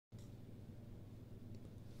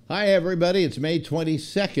Hi, everybody. It's May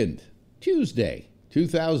 22nd, Tuesday,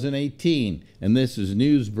 2018, and this is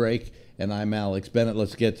Newsbreak, and I'm Alex Bennett.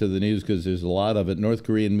 Let's get to the news because there's a lot of it. North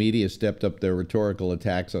Korean media stepped up their rhetorical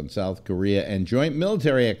attacks on South Korea and joint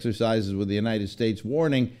military exercises with the United States,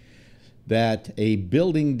 warning that a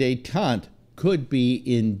building détente could be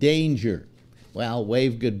in danger. Well,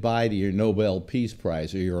 wave goodbye to your Nobel Peace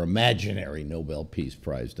Prize, or your imaginary Nobel Peace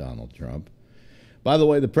Prize, Donald Trump. By the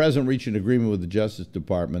way, the president reached an agreement with the Justice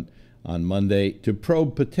Department on Monday to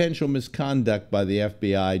probe potential misconduct by the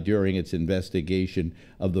FBI during its investigation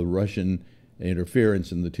of the Russian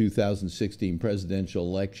interference in the 2016 presidential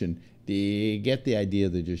election. Do you get the idea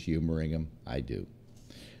they're just humoring him? I do.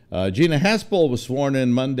 Gina Haspel was sworn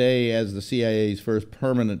in Monday as the CIA's first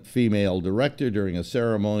permanent female director during a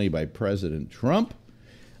ceremony by President Trump.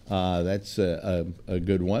 That's a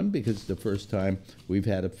good one because it's the first time we've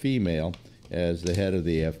had a female as the head of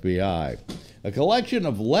the FBI. A collection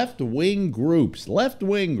of left-wing groups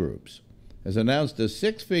has announced a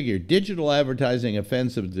six-figure digital advertising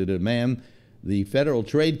offensive to demand the Federal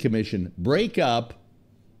Trade Commission break up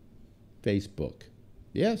Facebook.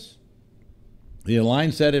 Yes. The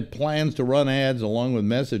alliance said it plans to run ads along with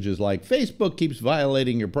messages like, Facebook keeps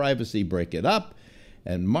violating your privacy, break it up,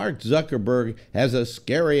 and Mark Zuckerberg has a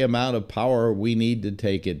scary amount of power, we need to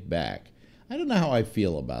take it back. I don't know how I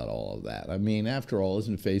feel about all of that. I mean, after all,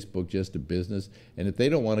 isn't Facebook just a business? And if they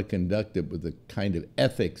don't want to conduct it with the kind of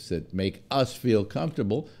ethics that make us feel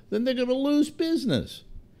comfortable, then they're going to lose business.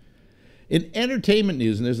 In entertainment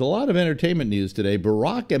news, and there's a lot of entertainment news today,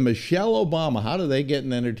 Barack and Michelle Obama, how do they get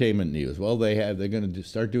in entertainment news? Well, they're going to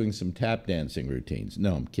start doing some tap dancing routines.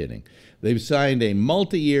 No, I'm kidding. They've signed a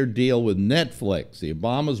multi-year deal with Netflix. The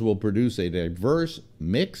Obamas will produce a diverse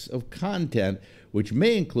mix of content which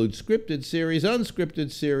may include scripted series,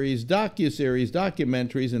 unscripted series, docuseries,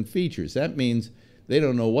 documentaries, and features. That means they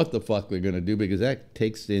don't know what the fuck they're going to do because that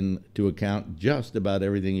takes into account just about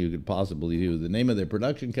everything you could possibly do. The name of their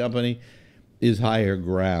production company is Higher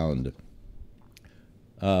Ground.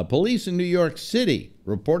 Police in New York City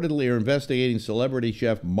reportedly are investigating celebrity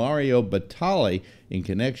chef Mario Batali in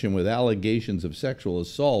connection with allegations of sexual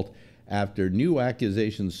assault after new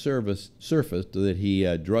accusations surfaced that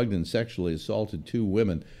he drugged and sexually assaulted two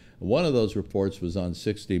women. One of those reports was on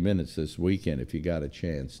 60 Minutes this weekend, if you got a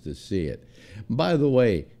chance to see it. By the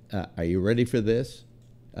way, are you ready for this?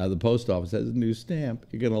 The post office has a new stamp.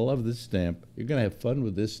 You're going to love this stamp. You're going to have fun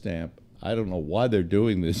with this stamp. I don't know why they're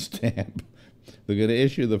doing this stamp. They're going to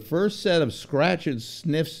issue the first set of scratch and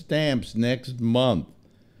sniff stamps next month.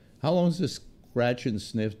 How long has this scratch and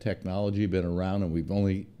sniff technology been around, and we've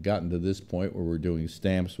only gotten to this point where we're doing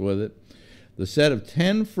stamps with it? The set of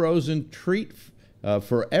 10 frozen treat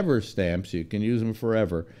forever stamps, you can use them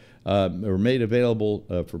forever, are made available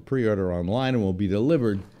for pre-order online and will be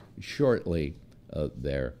delivered shortly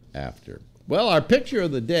thereafter. Well, our picture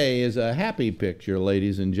of the day is a happy picture,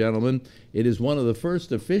 ladies and gentlemen. It is one of the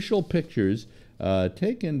first official pictures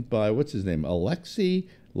taken by, what's his name, Alexei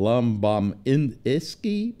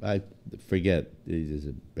Lombominski? I forget, it is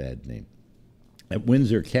a bad name. At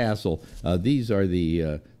Windsor Castle, these are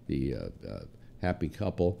the happy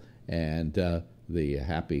couple and the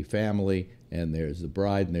happy family, and there's the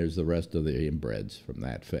bride, and there's the rest of the inbreds from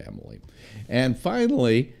that family. And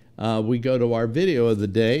finally, we go to our video of the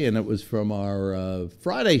day, and it was from our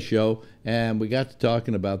Friday show, and we got to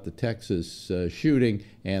talking about the Texas shooting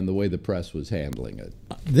and the way the press was handling it.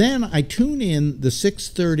 Then I tune in the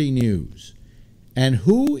 6:30 news, and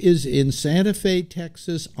who is in Santa Fe,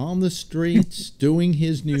 Texas, on the streets doing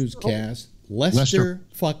his newscast? Lester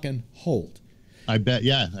fucking Holt. I bet,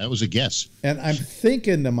 yeah, that was a guess. And I'm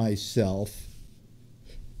thinking to myself,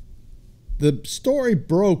 the story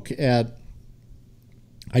broke at,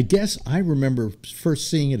 I guess I remember first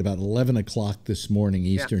seeing it about 11 o'clock this morning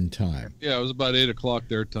Eastern time. Yeah, it was about 8 o'clock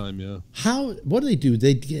their time, yeah. What do?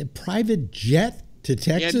 They get a private jet to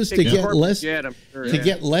Texas to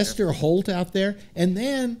get Lester Holt out there? And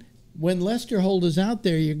then when Lester Holt is out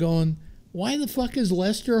there, you're going, why the fuck is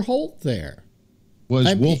Lester Holt there?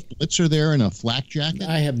 Was Wolf Blitzer there in a flak jacket?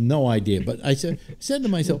 I have no idea, but I said to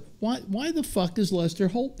myself, why the fuck is Lester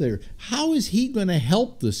Holt there? How is he going to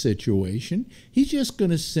help the situation? He's just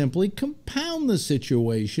going to simply compound the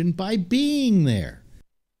situation by being there.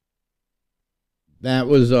 That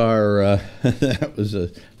was our that was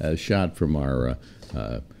a shot from our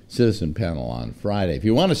citizen panel on Friday. If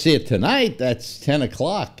you want to see it tonight, that's 10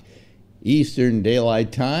 o'clock Eastern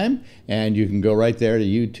Daylight Time, and you can go right there to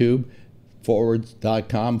YouTube.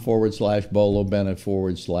 youtube.com/Bolo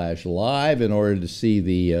Bennett/live in order to see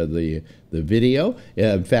the video.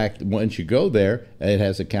 In fact, once you go there, it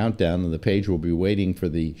has a countdown and the page will be waiting for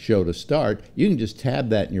the show to start. You can just tab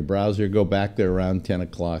that in your browser, go back there around 10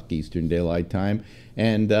 o'clock Eastern Daylight Time,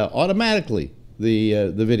 and automatically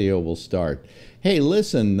the video will start. Hey,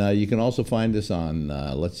 listen, you can also find us on,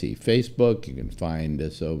 Facebook. You can find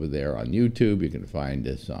us over there on YouTube. You can find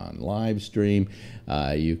us on live stream.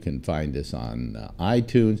 You can find us on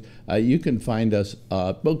iTunes. You can find us,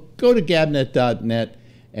 go to gabnet.net,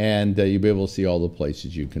 and you'll be able to see all the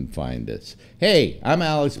places you can find us. Hey, I'm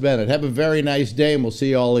Alex Bennett. Have a very nice day, and we'll see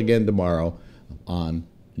you all again tomorrow on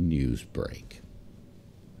Newsbreak.